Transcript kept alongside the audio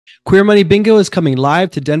Queer Money Bingo is coming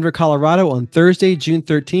live to Denver, Colorado on Thursday, June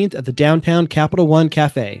 13th at the downtown Capital One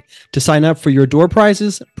Cafe. To sign up for your door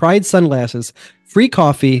prizes, Pride sunglasses, free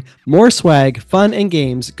coffee, more swag, fun, and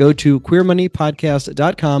games, go to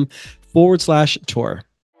queermoneypodcast.com/tour.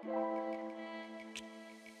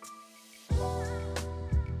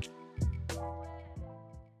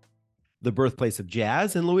 The birthplace of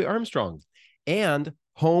jazz and Louis Armstrong, and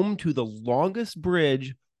home to the longest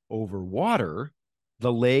bridge over water,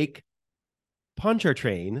 the Lake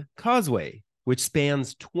Pontchartrain Causeway, which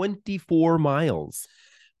spans 24 miles.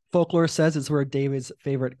 Folklore says it's where David's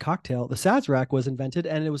favorite cocktail, the Sazerac, was invented,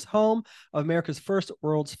 and it was home of America's first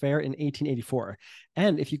World's Fair in 1884.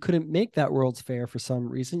 And if you couldn't make that World's Fair for some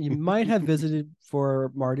reason, you might have visited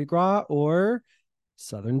for Mardi Gras or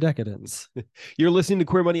Southern Decadence. You're listening to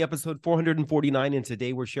Queer Money episode 449, and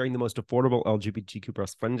today we're sharing the most affordable LGBTQ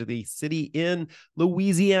plus friendly city in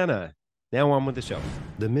Louisiana. Now on with the show.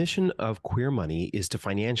 The mission of Queer Money is to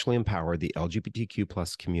financially empower the LGBTQ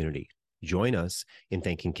plus community. Join us in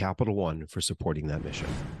thanking Capital One for supporting that mission.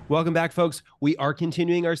 Welcome back, folks. We are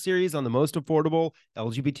continuing our series on the most affordable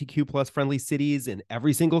LGBTQ plus friendly cities in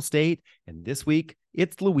every single state. And this week,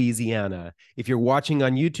 it's Louisiana. If you're watching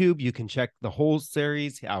on YouTube, you can check the whole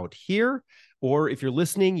series out here. Or if you're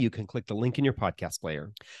listening, you can click the link in your podcast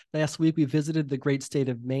player. Last week, we visited the great state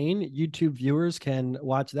of Maine. YouTube viewers can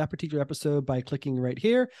watch that particular episode by clicking right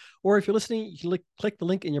here. Or if you're listening, you can click the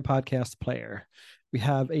link in your podcast player. We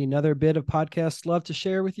have another bit of podcast love to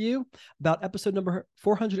share with you about episode number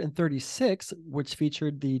 436, which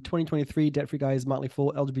featured the 2023 Debt-Free Guys Motley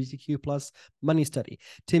Fool LGBTQ plus money study.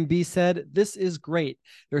 Tim B said, "This is great.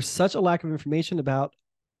 There's such a lack of information about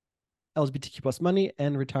LGBTQ plus money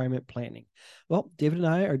and retirement planning." Well, David and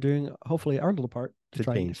I are doing hopefully our little part to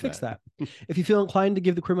try and fix that. If you feel inclined to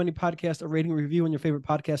give the Queer Money podcast a rating review on your favorite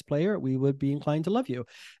podcast player, we would be inclined to love you.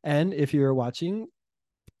 And if you're watching,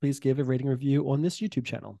 please give a rating review on this YouTube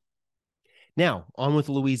channel. Now, on with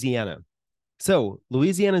Louisiana. So,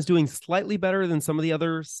 Louisiana is doing slightly better than some of the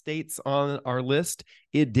other states on our list.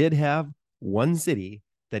 It did have one city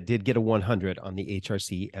that did get a 100 on the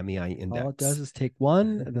HRC MEI index. All it does is take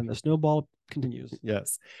one, and then the snowball continues.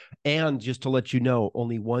 Yes. And just to let you know,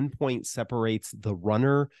 only 1 point separates the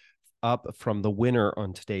runner up from the winner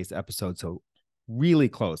on today's episode. So, really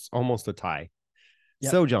close, almost a tie.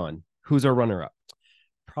 Yep. So, John, who's our runner up?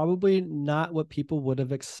 Probably not what people would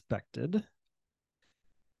have expected.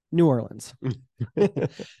 New Orleans.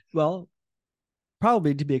 Well,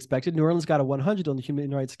 probably to be expected. New Orleans got a 100 on the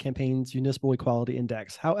Human Rights Campaign's Municipal Equality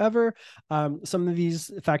Index. However, some of these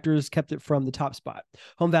factors kept it from the top spot.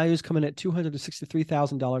 Home values come in at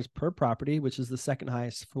 $263,000 per property, which is the second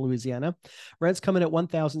highest for Louisiana. Rents come in at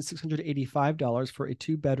 $1,685 for a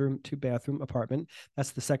 2-bedroom, 2-bathroom apartment.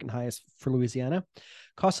 That's the second highest for Louisiana.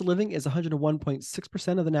 Cost of living is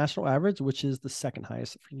 101.6% of the national average, which is the second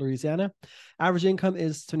highest for Louisiana. Average income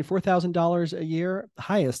is $24,000 a year,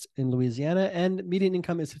 highest in Louisiana, and median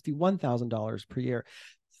income is $51,000 per year.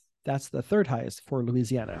 That's the third highest for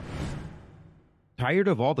Louisiana. Tired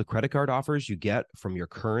of all the credit card offers you get from your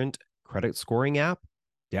current credit scoring app?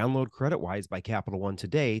 Download CreditWise by Capital One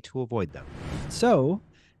today to avoid them. So,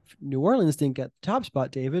 if New Orleans didn't get the top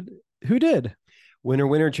spot, David, who did? Winner,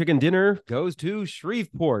 winner, chicken dinner goes to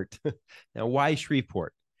Shreveport. Now, why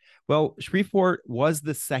Shreveport? Well, Shreveport was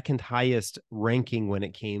the second highest ranking when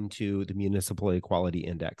it came to the Municipal Equality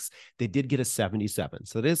Index. They did get a 77.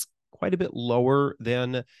 So it is quite a bit lower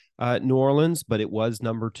than New Orleans, but it was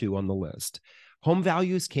number 2 on the list. Home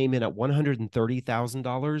values came in at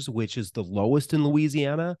 $130,000, which is the lowest in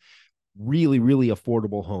Louisiana. Really, really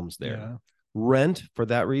affordable homes there. Yeah. Rent, for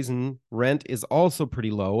that reason, rent is also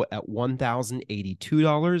pretty low at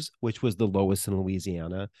 $1,082, which was the lowest in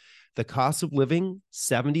Louisiana. The cost of living,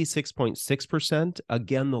 76.6%,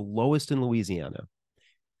 again, the lowest in Louisiana.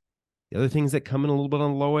 The other things that come in a little bit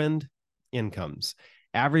on the low end, incomes.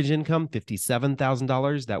 Average income,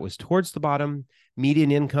 $57,000. That was towards the bottom.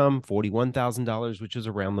 Median income, $41,000, which is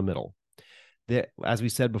around the middle. As we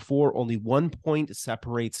said before, only 1 point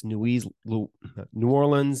separates New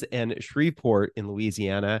Orleans and Shreveport in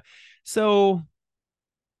Louisiana. So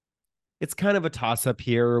it's kind of a toss-up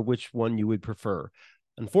here, which one you would prefer.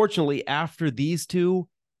 Unfortunately, after these two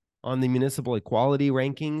on the municipal equality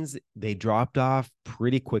rankings, they dropped off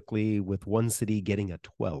pretty quickly with one city getting a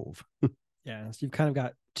 12. Yeah, so you've kind of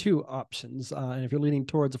got two options. And if you're leaning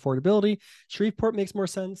towards affordability, Shreveport makes more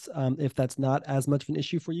sense. If that's not as much of an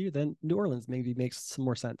issue for you, then New Orleans maybe makes some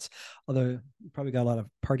more sense. Although you probably got a lot of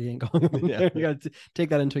partying going on there. You got to take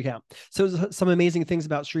that into account. So some amazing things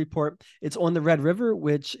about Shreveport. It's on the Red River,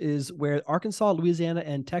 which is where Arkansas, Louisiana,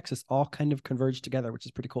 and Texas all kind of converge together, which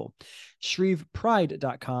is pretty cool.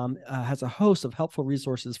 ShrevePride.com has a host of helpful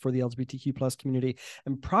resources for the LGBTQ plus community,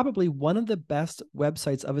 and probably one of the best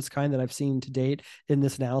websites of its kind that I've seen to date in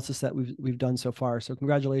this analysis that we've done so far. So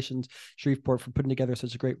congratulations, Shreveport, for putting together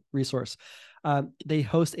such a great resource. They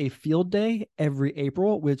host a field day every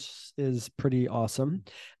April, which is pretty awesome.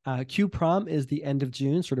 Q Prom is the end of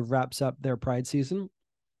June, sort of wraps up their Pride season.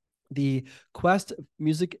 The Quest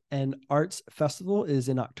Music and Arts Festival is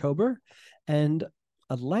in October, and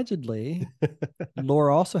allegedly, lore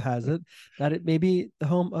also has it that it may be the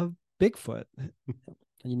home of Bigfoot. And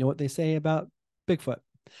you know what they say about Bigfoot.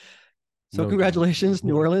 So congratulations,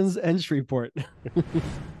 New Orleans and Shreveport.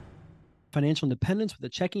 Financial independence with a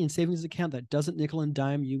checking and savings account that doesn't nickel and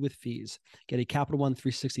dime you with fees. Get a Capital One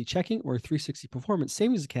 360 checking or 360 performance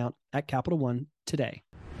savings account at Capital One today.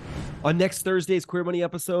 On next Thursday's Queer Money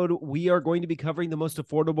episode, we are going to be covering the most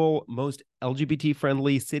affordable, most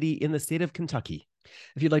LGBT-friendly city in the state of Kentucky.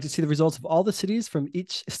 If you'd like to see the results of all the cities from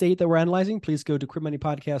each state that we're analyzing, please go to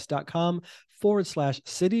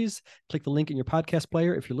queermoneypodcast.com/cities. Click the link in your podcast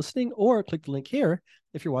player if you're listening, or click the link here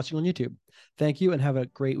if you're watching on YouTube. Thank you and have a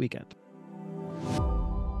great weekend.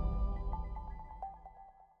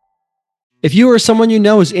 If you or someone you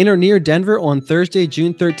know is in or near Denver on Thursday,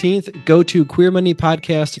 June 13th, go to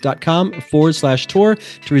queermoneypodcast.com/tour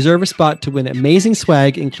to reserve a spot to win amazing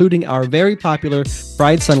swag, including our very popular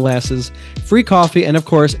Pride sunglasses, free coffee, and of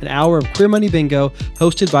course, an hour of Queer Money Bingo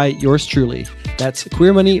hosted by yours truly. That's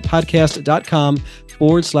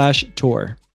queermoneypodcast.com/tour.